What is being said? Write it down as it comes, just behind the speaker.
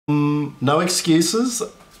No excuses.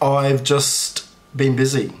 I've just been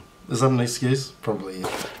busy. Is that an excuse? Probably.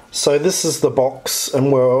 So this is the box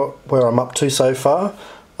and where I'm up to so far.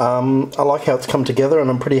 I like how it's come together, and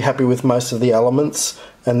I'm pretty happy with most of the elements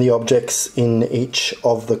and the objects in each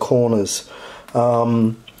of the corners.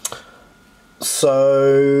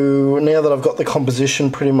 So now that I've got the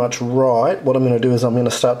composition pretty much right, what I'm going to do is I'm going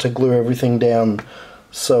to start to glue everything down.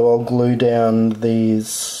 So I'll glue down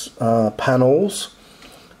these panels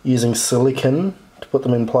using silicone to put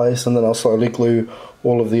them in place, and then I'll slowly glue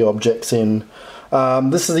all of the objects in.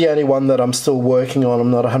 This is the only one that I'm still working on. I'm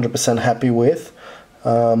not 100% happy with,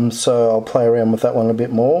 so I'll play around with that one a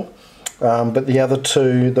bit more. But the other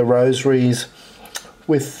two, the rosaries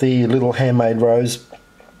with the little handmade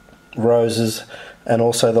roses, and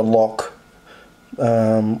also the lock,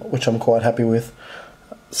 which I'm quite happy with.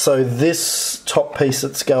 So this top piece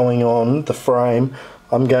that's going on, the frame,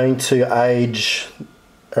 I'm going to age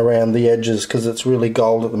around the edges because it's really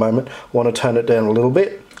gold at the moment. I want to tone it down a little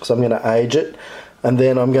bit, so I'm going to age it, and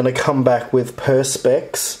then I'm going to come back with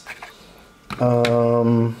perspex.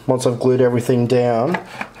 Once I've glued everything down,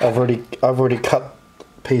 I've already cut a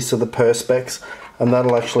piece of the perspex, and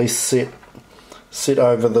that'll actually sit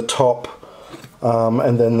over the top,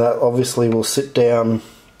 and then that obviously will sit down,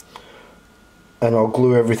 and I'll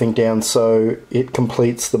glue everything down so it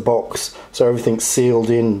completes the box, so everything's sealed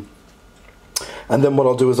in. And then what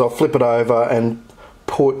I'll do is I'll flip it over and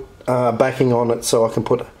put backing on it, so I can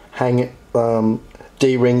put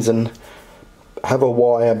D-rings and have a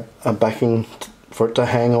wire backing for it to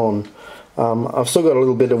hang on. I've still got a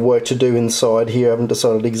little bit of work to do inside here. I haven't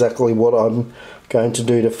decided exactly what I'm going to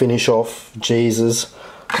do to finish off Jesus,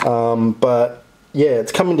 but yeah,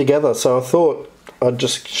 it's coming together, so I thought I'd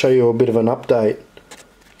just show you a bit of an update.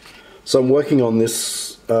 So I'm working on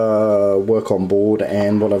this work on board,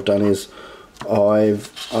 and what I've done is I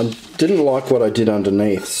didn't like what I did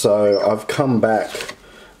underneath, so I've come back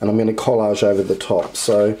and I'm going to collage over the top.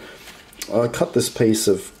 So I cut this piece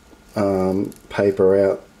of paper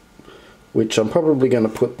out, which I'm probably going to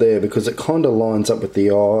put there because it kind of lines up with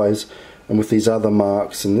the eyes and with these other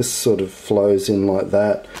marks, and this sort of flows in like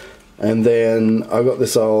that. And then I got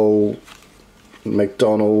this old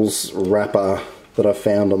McDonald's wrapper that I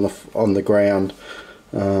found on the ground,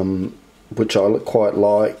 which I quite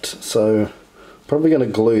liked, so probably going to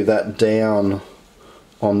glue that down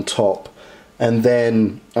on top, and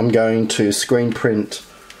then I'm going to screen print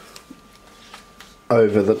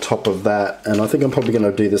over the top of that, and I think I'm probably going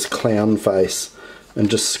to do this clown face and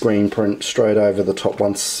just screen print straight over the top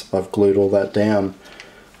once I've glued all that down,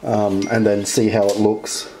 and then see how it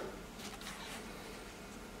looks.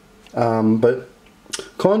 But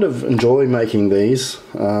kind of enjoy making these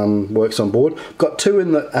works on board. Got two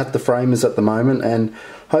at the framers at the moment, and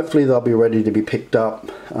hopefully they'll be ready to be picked up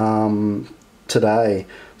today,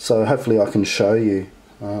 so hopefully I can show you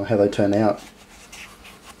how they turn out.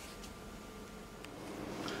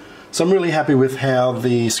 So I'm really happy with how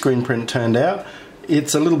the screen print turned out.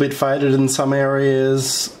 It's a little bit faded in some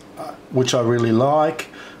areas, which I really like.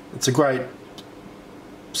 It's a great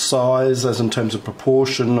size as in terms of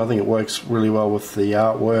proportion. I think it works really well with the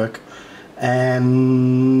artwork,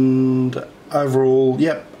 and overall,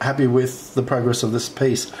 yep, happy with the progress of this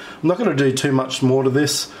piece. I'm not going to do too much more to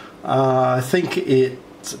this. I think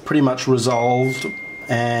it's pretty much resolved,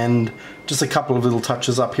 and just a couple of little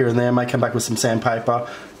touches up here and there. I may come back with some sandpaper,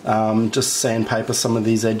 just sandpaper some of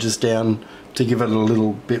these edges down to give it a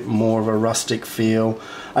little bit more of a rustic feel.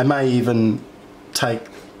 I may even take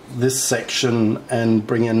this section and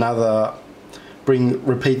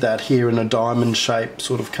repeat that here in a diamond shape,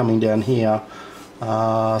 sort of coming down here,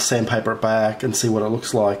 sandpaper it back and see what it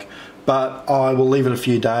looks like. But I will leave it a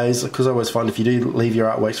few days, because I always find if you do leave your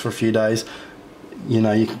artworks for a few days, you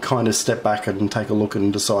know, you can kind of step back and take a look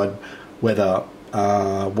and decide whether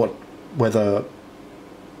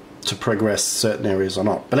to progress certain areas or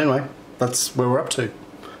not. But anyway, that's where we're up to.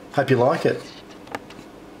 Hope you like it.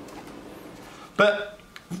 But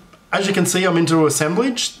as you can see, I'm into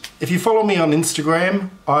assemblage. If you follow me on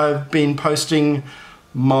Instagram, I've been posting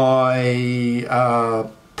my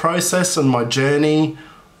process and my journey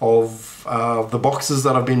of the boxes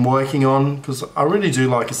that I've been working on, because I really do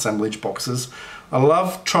like assemblage boxes. I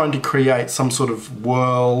love trying to create some sort of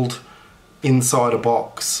world inside a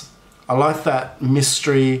box. I like that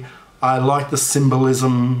mystery, I like the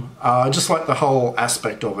symbolism, I just like the whole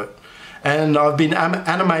aspect of it. And I've been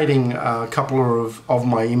animating a couple of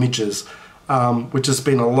my images, which has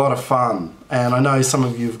been a lot of fun. And I know some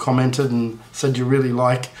of you have commented and said you really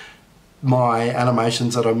like my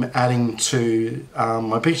animations that I'm adding to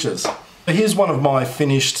my pictures. Here's one of my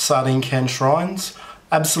finished sardine can shrines.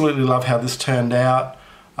 Absolutely love how this turned out.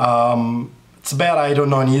 It's about 8 or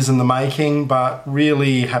 9 years in the making, but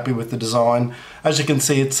really happy with the design. As you can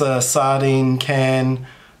see, it's a sardine can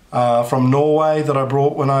from Norway that I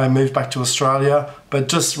brought when I moved back to Australia, but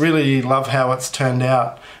just really love how it's turned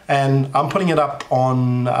out. And I'm putting it up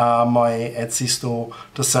on my Etsy store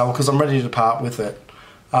to sell because I'm ready to part with it.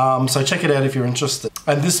 So check it out if you're interested.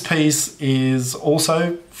 And this piece is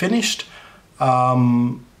also finished.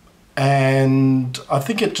 And I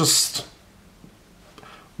think it just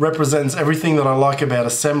represents everything that I like about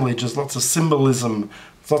assemblage. There's lots of symbolism,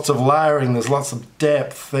 there's lots of layering, there's lots of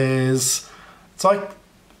depth. It's like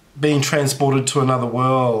being transported to another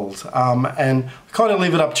world. And kind of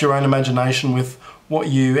leave it up to your own imagination with what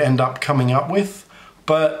you end up coming up with,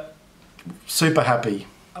 but super happy.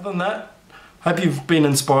 Other than that, hope you've been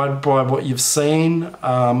inspired by what you've seen.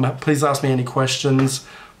 Please ask me any questions.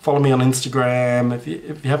 Follow me on Instagram. If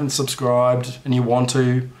you haven't subscribed and you want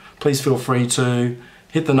to, please feel free to.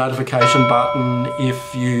 Hit the notification button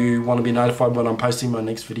if you want to be notified when I'm posting my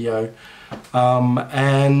next video.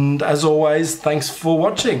 And as always, thanks for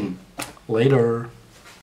watching. Later.